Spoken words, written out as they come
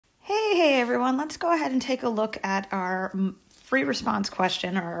Hey everyone, let's go ahead and take a look at our free response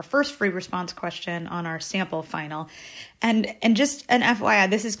question, or our first free response question on our sample final. And just an FYI,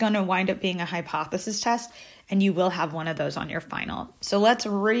 this is going to wind up being a hypothesis test, and you will have one of those on your final. So let's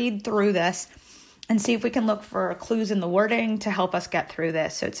read through this and see if we can look for clues in the wording to help us get through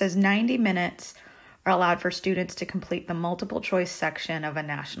this. So it says 90 minutes are allowed for students to complete the multiple choice section of a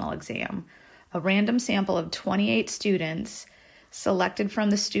national exam. A random sample of 28 students selected from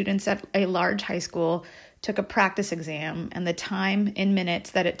the students at a large high school took a practice exam, and the time in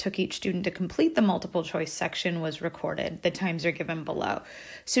minutes that it took each student to complete the multiple choice section was recorded. The times are given below.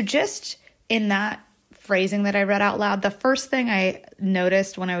 So just in that phrasing that I read out loud, the first thing I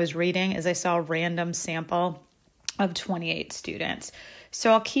noticed when I was reading is I saw a random sample of 28 students.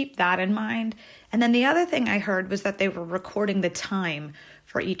 So I'll keep that in mind. And then the other thing I heard was that they were recording the time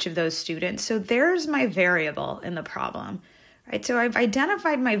for each of those students. So there's my variable in the problem. Right, so I've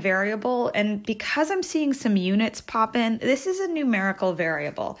identified my variable, and because I'm seeing some units pop in, this is a numerical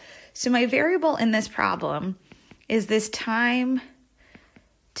variable. So my variable in this problem is this time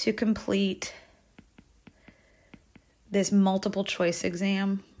to complete this multiple choice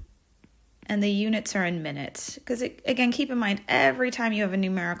exam, and the units are in minutes. Because again, keep in mind, every time you have a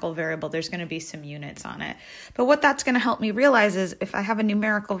numerical variable, there's going to be some units on it. But what that's going to help me realize is if I have a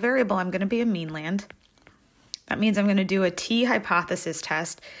numerical variable, I'm going to be in meanland. That means I'm going to do a T hypothesis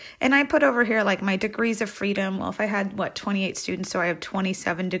test. And I put over here like my degrees of freedom. Well, if I had, 28 students, so I have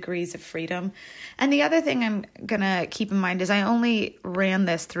 27 degrees of freedom. And the other thing I'm going to keep in mind is I only ran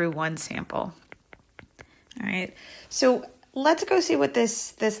this through one sample. All right. So let's go see what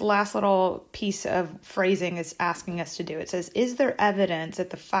this last little piece of phrasing is asking us to do. It says, is there evidence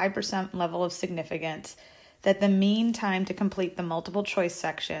at the 5% level of significance that the mean time to complete the multiple choice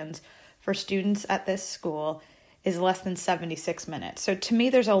sections for students at this school is less than 76 minutes. So to me,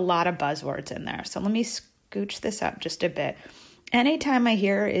 there's a lot of buzzwords in there. So let me scooch this up just a bit. Anytime I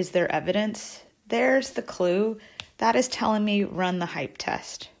hear, is there evidence? There's the clue. That is telling me run the hype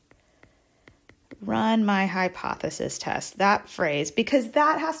test. Run my hypothesis test, that phrase, because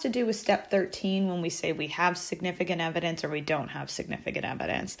that has to do with step 13 when we say we have significant evidence or we don't have significant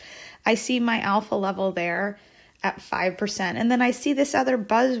evidence. I see my alpha level there at 5%. And then I see this other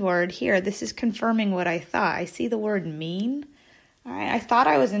buzzword here. This is confirming what I thought. I see the word mean. All right, I thought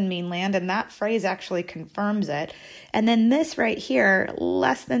I was in meanland, and that phrase actually confirms it. And then this right here,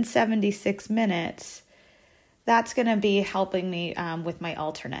 less than 76 minutes, that's going to be helping me with my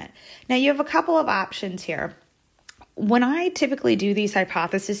alternate. Now, you have a couple of options here. When I typically do these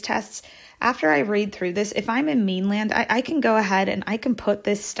hypothesis tests, after I read through this, if I'm in meanland, I can go ahead and I can put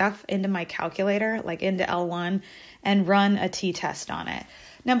this stuff into my calculator, like into L1, and run a t-test on it.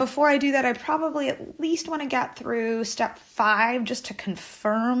 Now, before I do that, I probably at least want to get through step 5 just to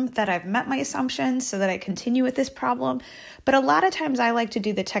confirm that I've met my assumptions so that I continue with this problem. But a lot of times I like to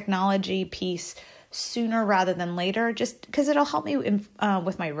do the technology piece sooner rather than later, just because it'll help me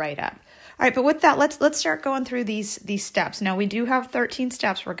with my write-up. All right, but with that, let's start going through these steps. Now, we do have 13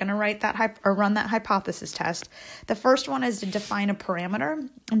 steps. We're going to write that run that hypothesis test. The first one is to define a parameter.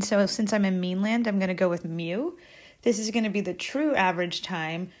 And so since I'm in meanland, I'm going to go with mu. This is going to be the true average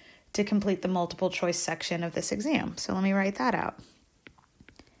time to complete the multiple choice section of this exam. So let me write that out.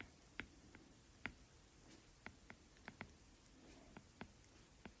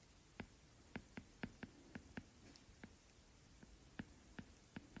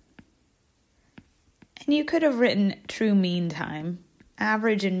 And you could have written true mean time.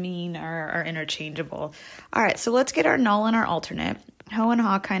 Average and mean are interchangeable. All right, so let's get our null and our alternate. Ho and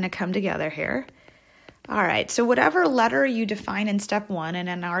ha kind of come together here. All right, so whatever letter you define in step 1, and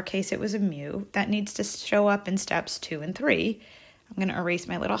in our case it was a mu, that needs to show up in steps 2 and 3. I'm going to erase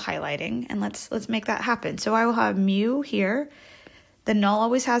my little highlighting, and let's make that happen. So I will have mu here. The null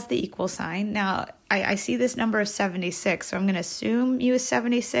always has the equal sign. Now, I see this number of 76, so I'm going to assume mu is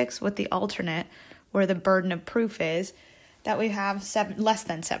 76 with the alternate, where the burden of proof is, that we have less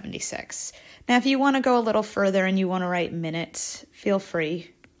than 76. Now, if you want to go a little further and you want to write minutes, feel free.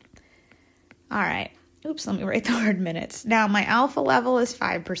 All right. Oops, let me write the word minutes. Now, my alpha level is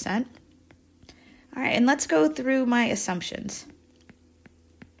 5%. All right, and let's go through my assumptions.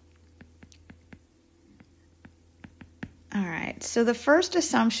 All right, so the first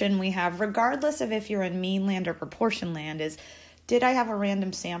assumption we have, regardless of if you're in mean land or proportion land, is did I have a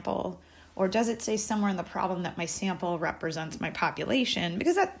random sample? Or does it say somewhere in the problem that my sample represents my population?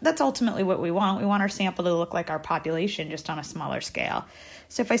 Because that's ultimately what we want. We want our sample to look like our population, just on a smaller scale.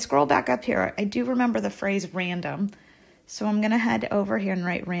 So if I scroll back up here, I do remember the phrase random. So I'm going to head over here and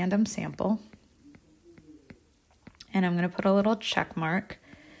write random sample. And I'm going to put a little check mark.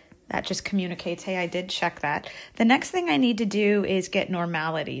 That just communicates, hey, I did check that. The next thing I need to do is get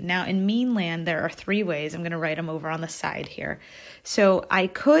normality. Now in mean land, there are 3 ways. I'm going to write them over on the side here. So I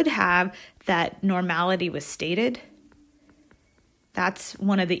could have that normality was stated. That's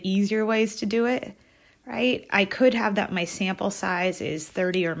one of the easier ways to do it, right? I could have that my sample size is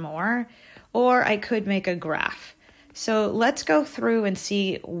 30 or more, or I could make a graph. So let's go through and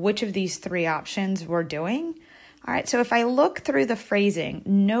see which of these 3 options we're doing. All right, so if I look through the phrasing,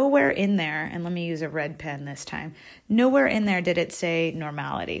 nowhere in there, and let me use a red pen this time, nowhere in there did it say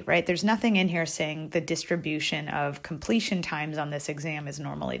normality, right? There's nothing in here saying the distribution of completion times on this exam is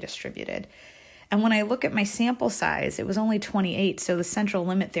normally distributed. And when I look at my sample size, it was only 28, so the central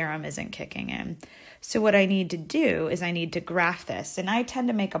limit theorem isn't kicking in. So what I need to do is I need to graph this, and I tend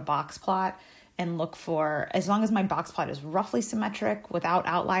to make a box plot and look for, as long as my box plot is roughly symmetric without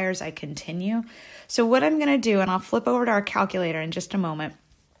outliers, I continue. So what I'm going to do, and I'll flip over to our calculator in just a moment,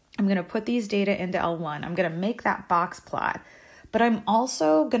 I'm going to put these data into L1. I'm going to make that box plot, but I'm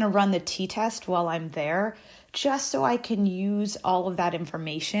also going to run the t-test while I'm there, just so I can use all of that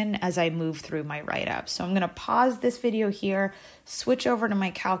information as I move through my write-up. So I'm going to pause this video here, switch over to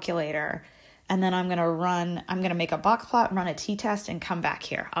my calculator, and then I'm going to make a box plot, run a t-test, and come back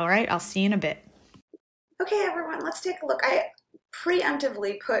here. All right, I'll see you in a bit. Okay, everyone, let's take a look. I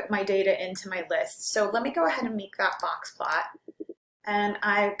preemptively put my data into my list. So let me go ahead and make that box plot. And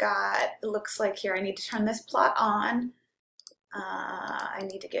I've got, it looks like here, I need to turn this plot on. I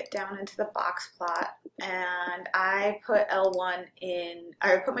need to get down into the box plot, and I put L1 in,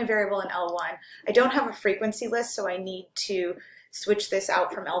 I put my variable in L1. I don't have a frequency list, so I need to switch this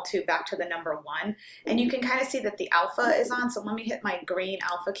out from L2 back to the number 1. And you can kind of see that the alpha is on, so let me hit my green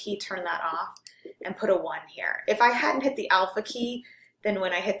alpha key, turn that off, and put a 1 here. If I hadn't hit the alpha key, then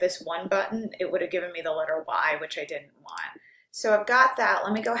when I hit this 1 button, it would have given me the letter Y, which I didn't want. So I've got that.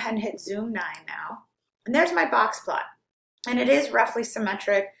 Let me go ahead and hit zoom 9 now. And there's my box plot. And it is roughly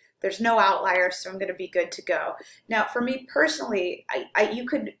symmetric. There's no outliers, so I'm going to be good to go. Now, for me personally,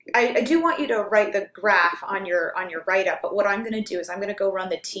 I do want you to write the graph on your write-up, but what I'm going to do is I'm going to go run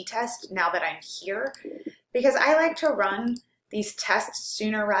the t-test now that I'm here, because I like to run these tests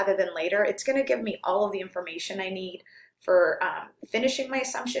sooner rather than later. It's going to give me all of the information I need for finishing my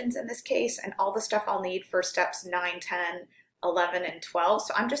assumptions in this case, and all the stuff I'll need for steps 9, 10, 11, and 12.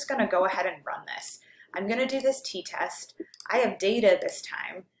 So I'm just going to go ahead and run this. I'm going to do this t-test. I have data this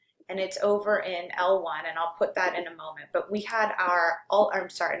time, and it's over in L1, and I'll put that in a moment. But we had our, I'm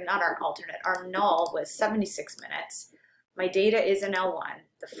sorry, not our alternate, our null was 76 minutes. My data is in L1,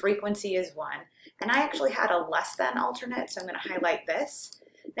 the frequency is 1, and I actually had a less than alternate, so I'm going to highlight this.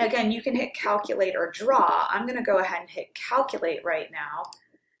 Now again, you can hit calculate or draw. I'm going to go ahead and hit calculate right now,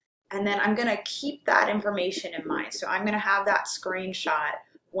 and then I'm going to keep that information in mind. So I'm going to have that screenshot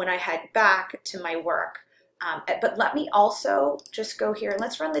when I head back to my work. But let me also just go here and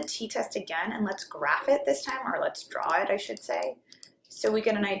let's run the t-test again, and let's graph it this time, or let's draw it, I should say, so we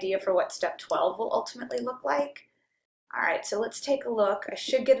get an idea for what step 12 will ultimately look like. All right, so let's take a look. I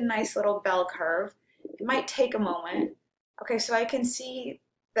should get a nice little bell curve. It might take a moment. Okay, so I can see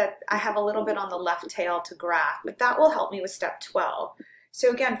that I have a little bit on the left tail to graph, but that will help me with step 12.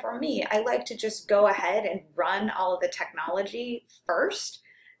 So again, for me, I like to just go ahead and run all of the technology first,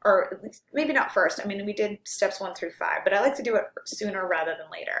 or maybe not first. I mean, we did steps 1 through 5, but I like to do it sooner rather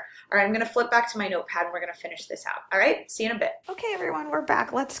than later. All right, I'm going to flip back to my notepad and we're going to finish this out. All right, see you in a bit. Okay, everyone, we're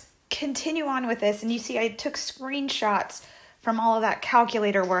back. Let's continue on with this. And you see I took screenshots from all of that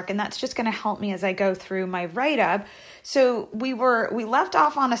calculator work, and that's just going to help me as I go through my write-up. So we left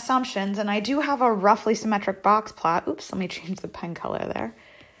off on assumptions, and I do have a roughly symmetric box plot. Oops, let me change the pen color there.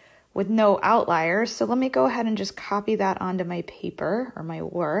 With no outliers. So let me go ahead and just copy that onto my paper or my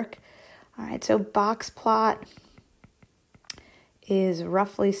work. All right, so box plot is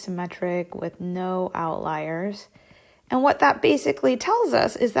roughly symmetric with no outliers. And what that basically tells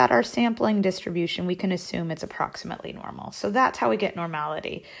us is that our sampling distribution, we can assume it's approximately normal. So that's how we get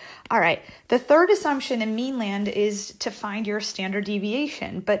normality. All right, the third assumption in mean land is to find your standard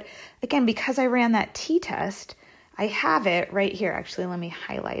deviation. But again, because I ran that t-test, I have it right here. Actually, let me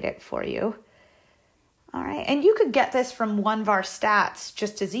highlight it for you. All right, and you could get this from one var stats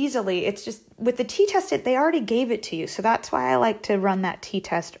just as easily. It's just with the t-test, they already gave it to you. So that's why I like to run that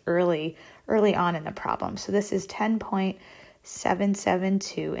t-test early on in the problem. So this is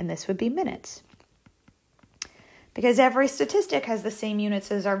 10.772, and this would be minutes. Because every statistic has the same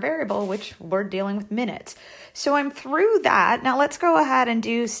units as our variable, which we're dealing with minutes. So I'm through that. Now let's go ahead and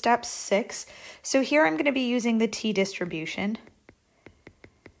do step 6. So here I'm going to be using the t-distribution.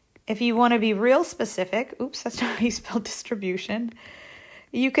 If you want to be real specific, oops, that's not how you spell distribution.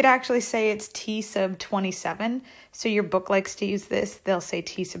 You could actually say it's T sub 27. So your book likes to use this. They'll say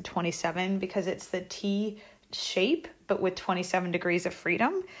T sub 27 because it's the T shape, but with 27 degrees of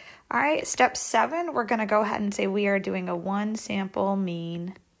freedom. All right, step 7, we're going to go ahead and say we are doing a one sample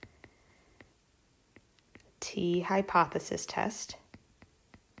mean T hypothesis test.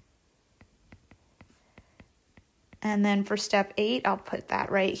 And then for step 8, I'll put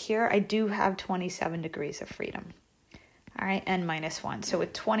that right here. I do have 27 degrees of freedom. All right, n minus 1. So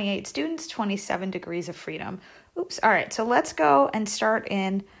with 28 students, 27 degrees of freedom. Oops, all right, so let's go and start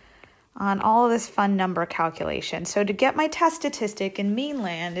in on all of this fun number calculation. So to get my test statistic in mean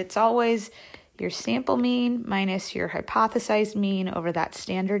land, it's always your sample mean minus your hypothesized mean over that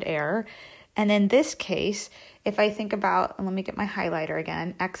standard error. And in this case, if I think about, let me get my highlighter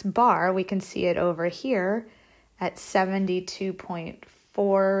again, x bar, we can see it over here at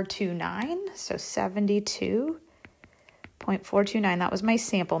 72.429. So 72.429, that was my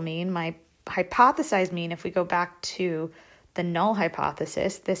sample mean. My hypothesized mean, if we go back to the null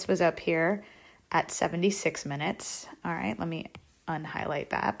hypothesis, this was up here at 76 minutes. All right, let me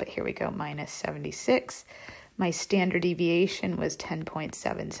unhighlight that, but here we go, minus 76. My standard deviation was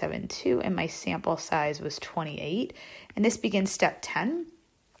 10.772, and my sample size was 28. And this begins step 10.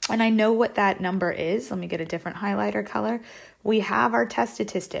 And I know what that number is. Let me get a different highlighter color. We have our test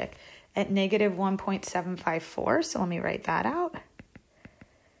statistic at negative 1.754, so let me write that out.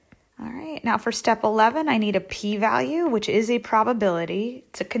 All right, now for step 11, I need a p-value, which is a probability.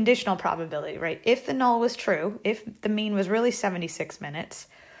 It's a conditional probability, right? If the null was true, if the mean was really 76 minutes,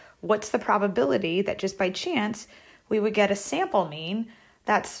 what's the probability that just by chance we would get a sample mean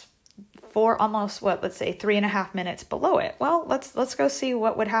that's for almost, let's say 3.5 minutes below it? Well, let's go see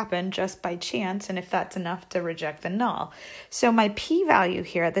what would happen just by chance and if that's enough to reject the null. So my p-value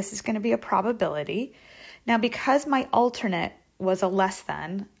here, this is going to be a probability. Now, because my alternate was a less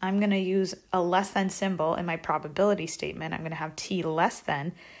than, I'm going to use a less than symbol in my probability statement. I'm going to have t less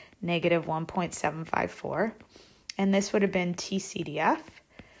than negative 1.754. And this would have been TCDF.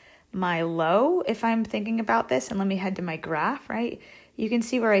 My low, if I'm thinking about this, and let me head to my graph, right? You can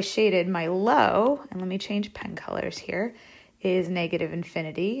see where I shaded my low, and let me change pen colors here, is negative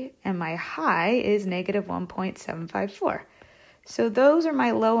infinity, and my high is negative 1.754. So those are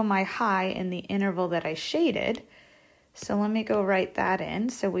my low and my high in the interval that I shaded. So let me go write that in.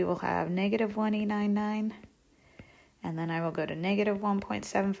 So we will have negative 1.E99, and then I will go to negative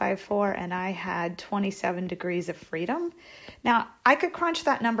 1.754, and I had 27 degrees of freedom. Now, I could crunch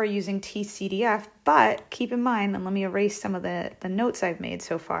that number using TCDF, but keep in mind, and let me erase some of the notes I've made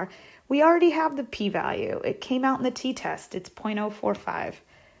so far, we already have the p-value. It came out in the t-test. It's 0.045.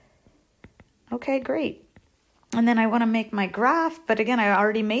 Okay, great. And then I want to make my graph, but again, I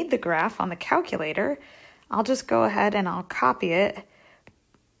already made the graph on the calculator. I'll just go ahead and I'll copy it.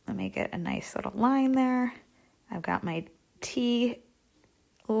 Let me get a nice little line there. I've got my T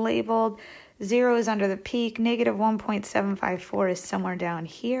labeled. 0 is under the peak. Negative 1.754 is somewhere down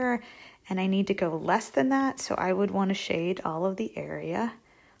here. And I need to go less than that. So I would want to shade all of the area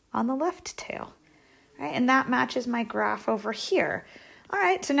on the left tail. All right, and that matches my graph over here. All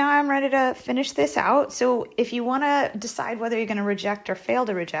right, so now I'm ready to finish this out. So if you want to decide whether you're going to reject or fail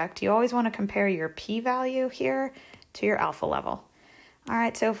to reject, you always want to compare your p-value here to your alpha level. All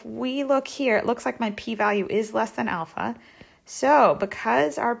right, so if we look here, it looks like my p-value is less than alpha. So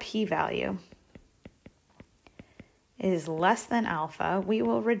because our p-value is less than alpha, we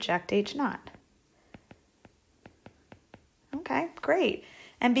will reject H0. Okay, great.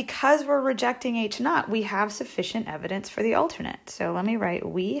 And because we're rejecting H0, we have sufficient evidence for the alternate. So let me write,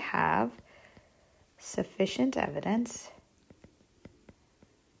 we have sufficient evidence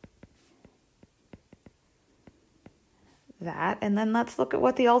that, and then let's look at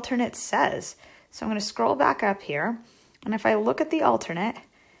what the alternate says. So I'm going to scroll back up here, and if I look at the alternate,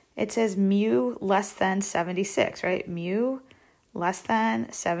 it says mu less than 76, right? Mu less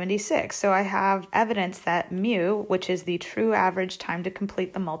than 76. So I have evidence that mu, which is the true average time to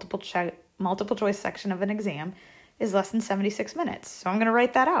complete the multiple choice section of an exam, is less than 76 minutes. So I'm going to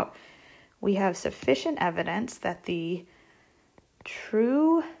write that out. We have sufficient evidence that the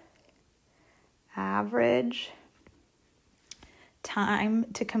true average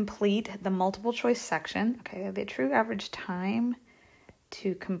time to complete the multiple choice section, okay, the true average time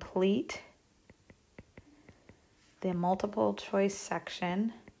to complete the multiple choice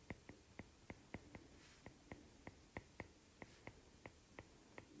section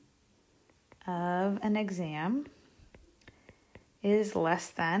of an exam is less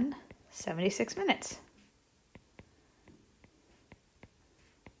than 76 minutes.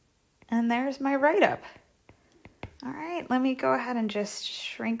 And there's my write-up. All right. right, let me go ahead and just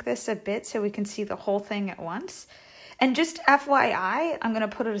shrink this a bit so we can see the whole thing at once. And just FYI, I'm going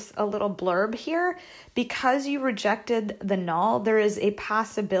to put a little blurb here. Because you rejected the null, there is a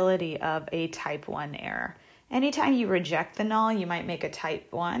possibility of a type 1 error. Anytime you reject the null, you might make a type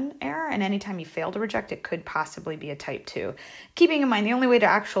 1 error, and anytime you fail to reject, it could possibly be a type 2. Keeping in mind, the only way to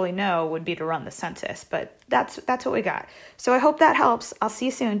actually know would be to run the census, but that's what we got. So I hope that helps. I'll see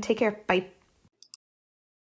you soon. Take care. Bye.